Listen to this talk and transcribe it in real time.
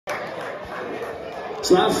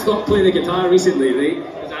So I've stopped playing the guitar recently,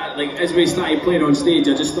 right? Like as we started playing on stage,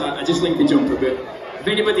 I just like to jump about. If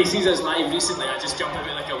anybody sees us live recently, I just jump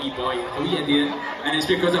about like a wee boy, like a wee idiot, and it's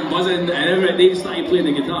because I'm buzzing and they've started playing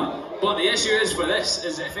the guitar. But the issue is for this,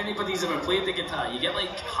 is if anybody's ever played the guitar, you get like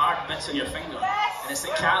hard bits on your finger, and it's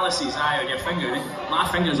like calluses on your finger, right? My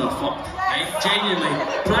fingers are fucked, right? Genuinely.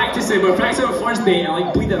 We're practicing our first day, and I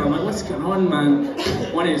like bleeding, I'm like, what's going on, man?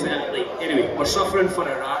 One is that, like, anyway, we're suffering for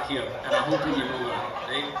a rat here, and I hope that you know that,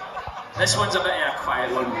 right? This one's a bit of a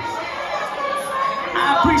quiet one.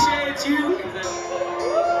 I appreciate you.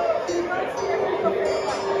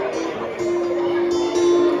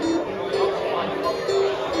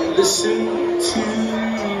 Listen to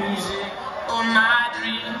music on my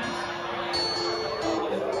dreams,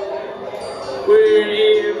 where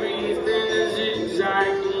everything is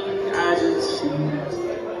exactly as it seems.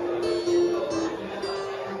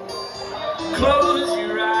 Close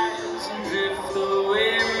your eyes and drift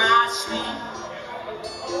away, my sweet.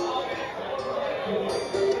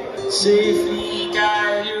 Safely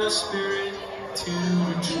guide your spirit to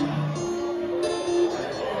retreat.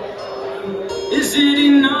 Is it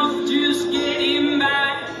enough just getting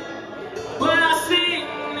by? When I sing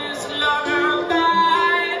this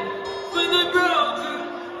lullaby for the broken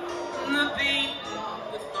and the beat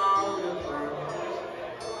without a breath.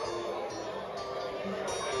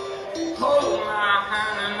 Hold my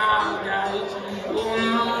hand and I'll guide you on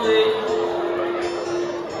the way.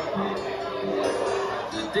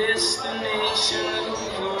 The destination is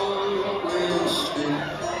always straight.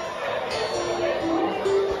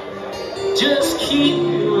 Just keep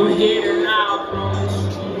your head and I'll promise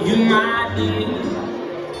you my dear.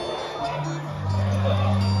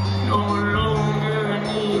 No longer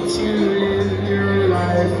need to live your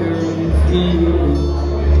life in fear.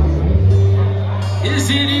 Is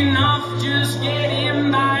it enough just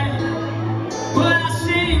getting by? But I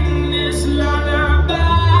sing this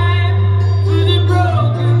lullaby for the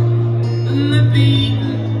broken and the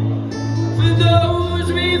beaten, for those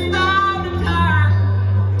without a plan.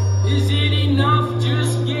 Is it enough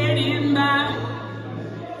just getting by?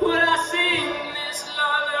 Would I sing this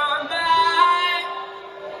lullaby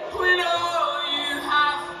when all you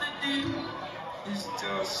have to do is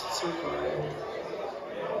just survive?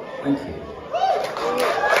 Thank you.